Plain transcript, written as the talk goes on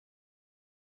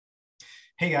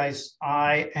Hey guys,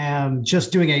 I am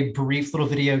just doing a brief little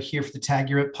video here for the Tag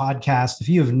Your It podcast. If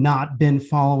you have not been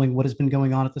following what has been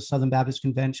going on at the Southern Baptist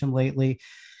Convention lately,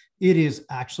 it is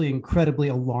actually incredibly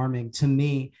alarming to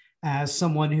me as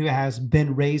someone who has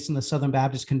been raised in the Southern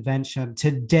Baptist Convention.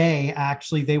 Today,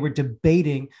 actually, they were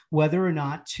debating whether or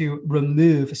not to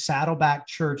remove Saddleback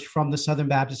Church from the Southern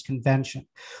Baptist Convention.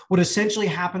 What essentially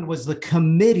happened was the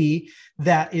committee,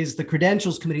 that is the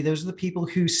credentials committee, those are the people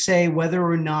who say whether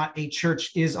or not a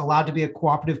church is allowed to be a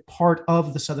cooperative part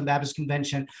of the Southern Baptist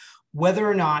Convention, whether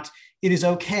or not it is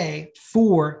okay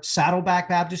for Saddleback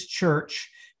Baptist Church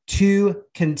to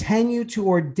continue to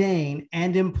ordain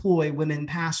and employ women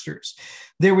pastors.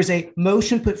 There was a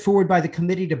motion put forward by the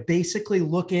committee to basically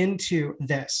look into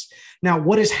this. Now,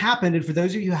 what has happened, and for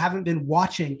those of you who haven't been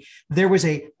watching, there was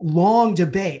a long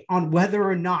debate on whether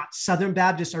or not Southern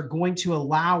Baptists are going to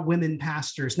allow women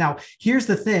pastors. Now, here's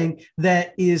the thing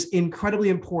that is incredibly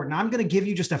important. I'm going to give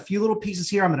you just a few little pieces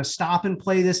here. I'm going to stop and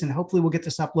play this, and hopefully we'll get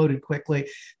this uploaded quickly.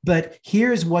 But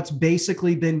here's what's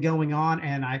basically been going on,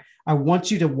 and I want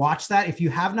you to watch that. If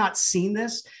you have not seen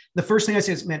this, the first thing I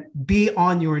say is, man, be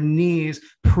on your knees,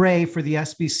 pray for the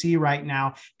SBC right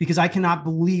now, because I cannot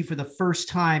believe for the first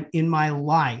time in my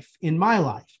life,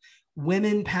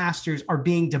 women pastors are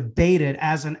being debated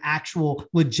as an actual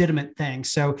legitimate thing.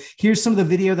 So here's some of the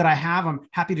video that I have. I'm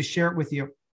happy to share it with you.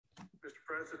 Mr.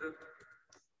 President,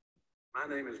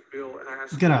 my name is Bill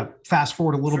Askew. I'm going to fast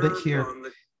forward a little bit here.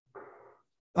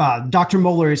 Dr.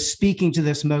 Mohler is speaking to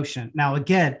this motion. Now,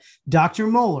 again, Dr.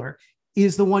 Mohler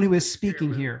is the one who is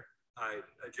speaking here. I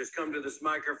just come to this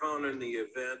microphone in the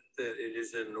event that it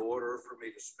is in order for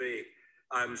me to speak.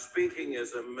 I'm speaking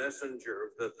as a messenger of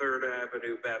the Third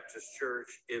Avenue Baptist Church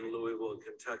in Louisville,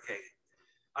 Kentucky.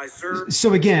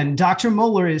 So again, Dr.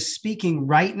 Mohler is speaking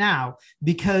right now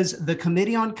because the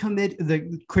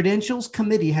the Credentials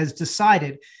Committee has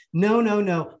decided, no,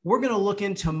 we're going to look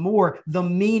into more the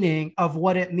meaning of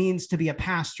what it means to be a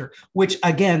pastor, which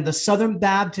again, the Southern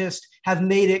Baptists have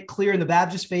made it clear in the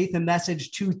Baptist Faith and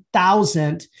Message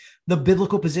 2000, the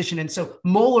biblical position. And so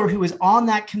Mohler, who is on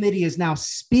that committee, is now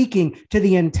speaking to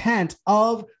the intent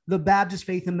of the Baptist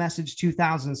Faith and Message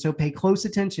 2000. So pay close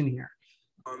attention here.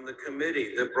 On the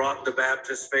committee that brought the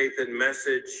Baptist Faith and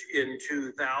Message in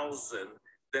 2000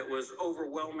 that was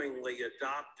overwhelmingly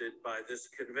adopted by this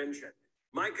convention.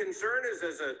 My concern is,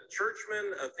 as a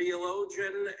churchman, a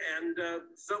theologian, and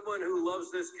someone who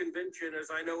loves this convention, as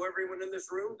I know everyone in this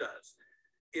room does,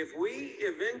 if we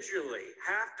eventually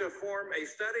have to form a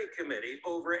study committee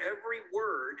over every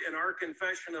word in our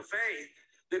confession of faith,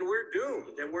 then we're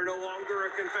doomed and we're no longer a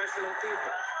confessional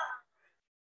people.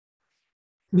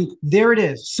 I mean, there it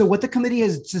is. So what the committee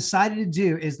has decided to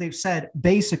do is they've said,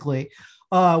 basically,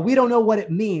 we don't know what it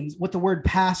means, what the word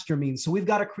pastor means. So we've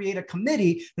got to create a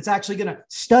committee that's actually going to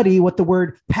study what the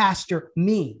word pastor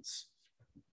means.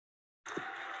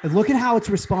 And look at how it's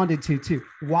responded to, too.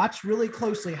 Watch really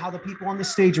closely how the people on the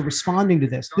stage are responding to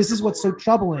this. This is what's so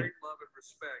troubling. Great love and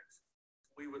respect.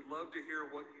 We would love to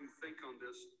hear what you think on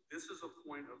this. This is a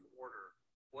point of order.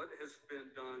 What has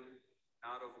been done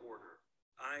out of order?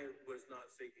 I was not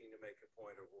seeking to make a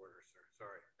point of order, sir.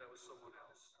 Sorry. That was someone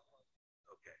else.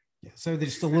 Okay. Yeah, so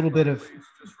there's just a little bit of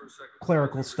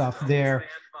clerical stuff there,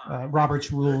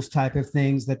 Robert's rules type of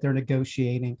things that they're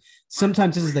negotiating.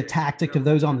 Sometimes this is the tactic of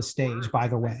those on the stage, by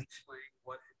the way. Explain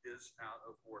what is out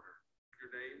of order.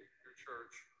 Your name, your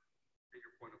church, and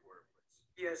your point of order, please.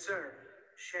 Yes, sir.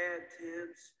 Shad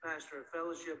Tibbs, pastor of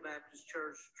Fellowship Baptist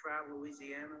Church, Trial,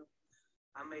 Louisiana.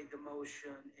 I made the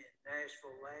motion in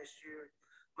Nashville last year.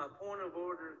 My point of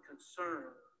order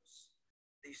concerns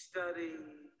the study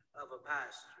of a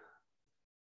pastor.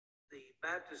 The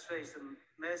Baptist Faith and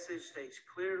Message states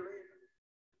clearly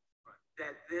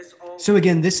that this all. So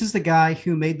again, this is the guy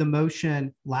who made the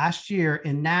motion last year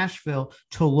in Nashville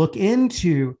to look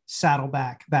into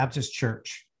Saddleback Baptist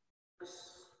Church.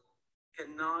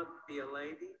 Cannot be a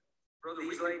lady. Brother,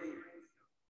 These ladies.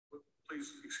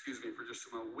 Please excuse me for just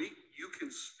a moment. You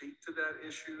can speak to that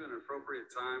issue at an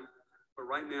appropriate time, but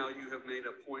right now you have made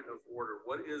a point of order.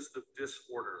 What is the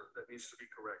disorder that needs to be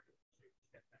corrected?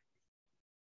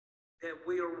 That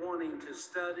we are wanting to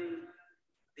study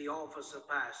the office of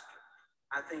pastor.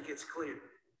 I think it's clear.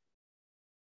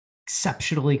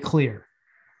 Exceptionally clear.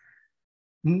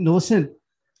 No, listen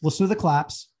to the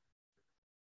claps.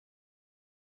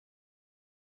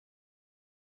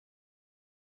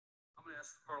 I'm going to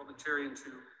ask the parliamentarian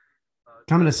to.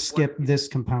 I'm going to skip this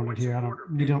component here.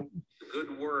 The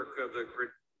good work of the.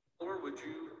 Or would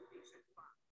you?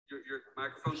 Your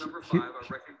microphone number 5. I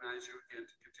recognize you again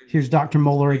to continue. Here's Dr.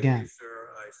 Mohler again. Sir,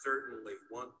 I certainly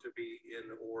want to be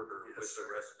in order with the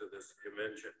rest of this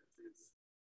convention.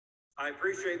 I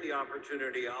appreciate the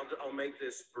opportunity. I'll make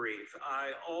this brief.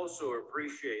 I also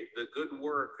appreciate the good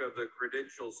work of the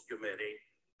Credentials Committee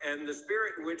and the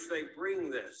spirit in which they bring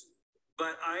this.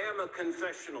 But I am a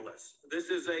confessionalist. This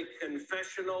is a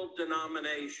confessional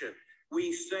denomination.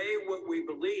 We say what we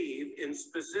believe in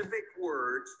specific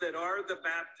words that are the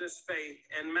Baptist faith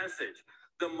and message.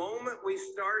 The moment we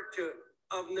start to,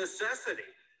 of necessity,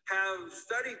 have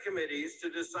study committees to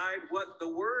decide what the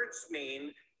words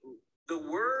mean, the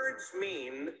words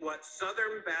mean what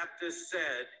Southern Baptists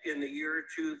said in the year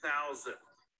 2000.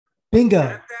 Bingo.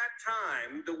 At that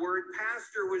time, the word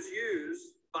pastor was used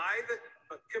by the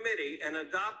committee and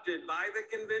adopted by the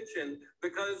convention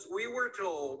because we were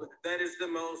told that is the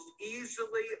most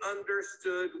easily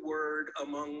understood word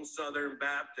among Southern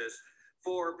Baptists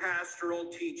for pastoral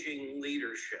teaching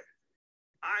leadership.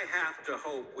 I have to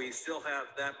hope we still have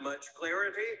that much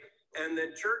clarity and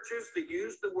that churches that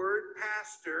use the word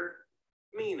pastor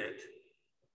mean it.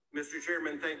 Mr.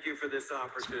 Chairman, thank you for this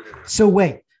opportunity. So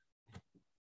wait,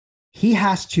 he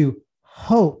has to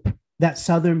hope that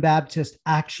Southern Baptists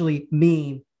actually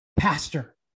mean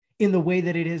pastor in the way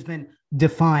that it has been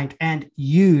defined and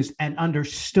used and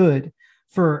understood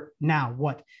for now,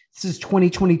 what? This is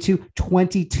 2022,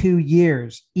 22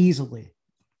 years easily.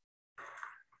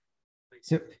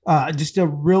 So just a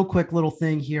real quick little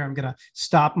thing here. I'm going to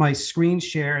stop my screen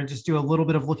share and just do a little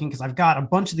bit of looking because I've got a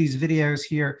bunch of these videos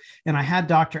here and I had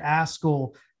Dr.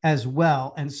 Askell as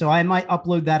well. And so I might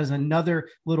upload that as another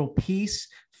little piece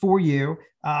for you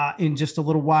in just a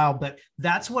little while. But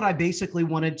that's what I basically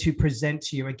wanted to present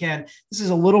to you. Again, this is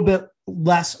a little bit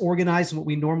less organized than what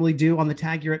we normally do on the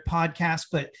Tag Your It podcast,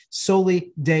 but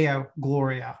soli Deo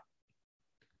Gloria.